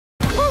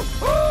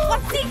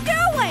What's he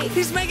doing?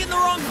 He's making the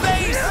wrong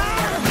face!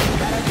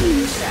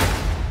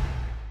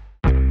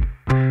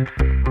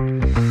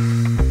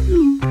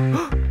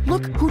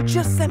 Look who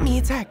just sent me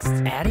a text.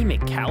 Addie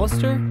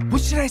McAllister?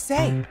 What should I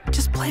say?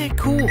 Just play it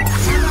cool.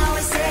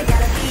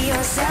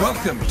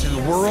 Welcome to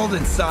the world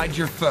inside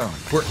your phone,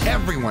 where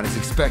everyone is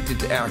expected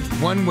to act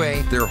one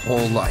way their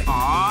whole life.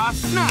 Aw,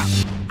 snap.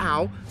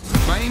 Ow.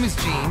 My name is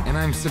Gene, and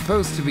I'm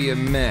supposed to be a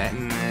meh.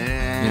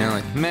 You know,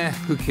 like, meh,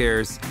 who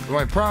cares? But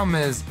my problem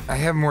is, I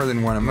have more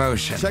than one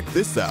emotion. Check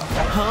this out.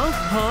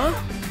 Huh?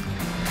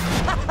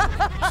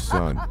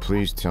 Son,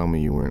 please tell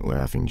me you weren't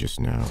laughing just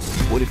now.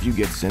 What if you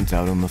get sent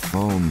out on the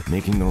phone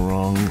making the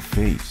wrong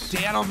face?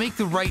 Dad, I'll make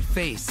the right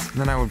face.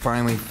 Then I would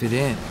finally fit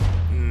in.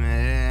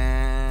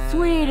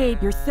 Sweetie,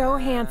 you're so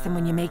handsome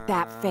when you make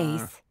that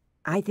face.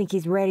 I think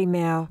he's ready,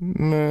 Mel.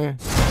 Meh.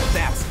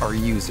 That's our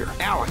user,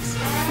 Alex.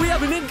 We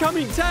have an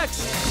incoming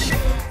text.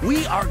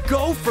 We are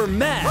go for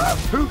men.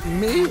 Who,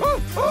 me?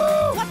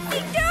 What's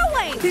he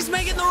doing? He's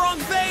making the wrong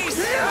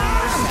face.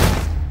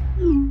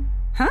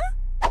 Huh?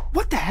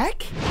 What the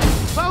heck?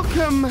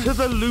 Welcome to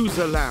the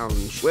Loser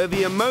Lounge, where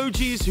the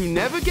emojis who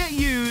never get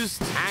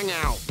used hang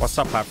out. What's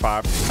up, high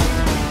five?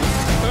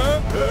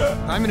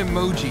 I'm an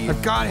emoji.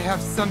 I've got to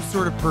have some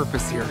sort of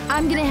purpose here.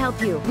 I'm gonna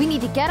help you. We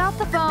need to get off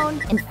the phone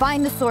and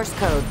find the source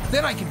code.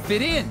 Then I can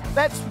fit in.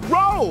 Let's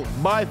roll!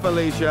 Bye,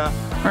 Felicia.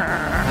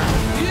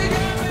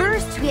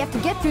 First, we have to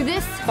get through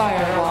this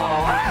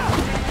firewall.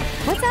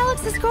 What's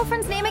Alex's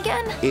girlfriend's name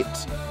again?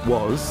 It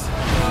was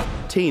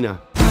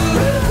Tina,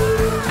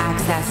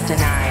 Access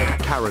denied.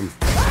 Karen,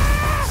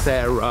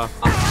 Sarah.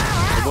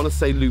 I want to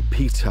say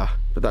Lupita,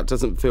 but that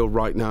doesn't feel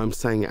right now I'm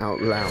saying it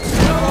out loud.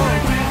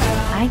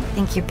 I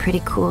think you're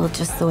pretty cool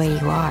just the way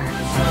you are.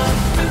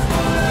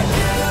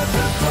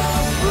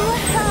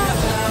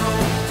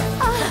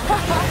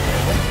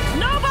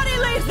 Nobody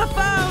leaves the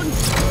phone!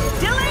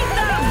 Delete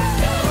them!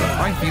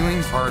 My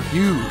feelings are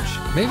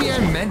huge. Maybe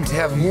I'm meant to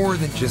have more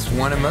than just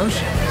one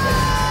emotion.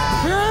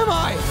 Where am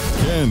I?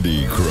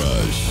 Candy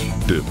Crush.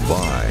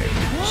 Divine.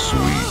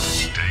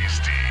 Sweet.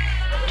 Tasty.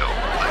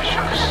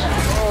 Delicious.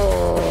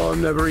 Oh,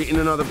 I'm never eating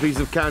another piece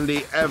of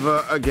candy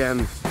ever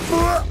again.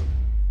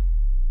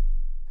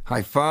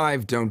 High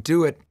five, don't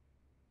do it.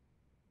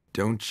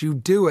 Don't you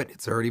do it.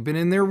 It's already been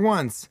in there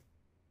once.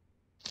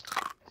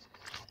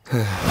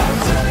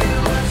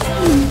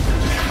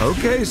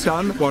 Okay,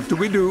 son, what do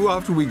we do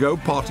after we go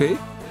potty?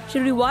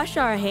 Should we wash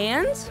our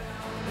hands?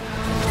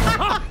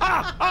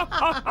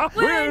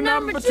 We're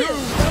number two.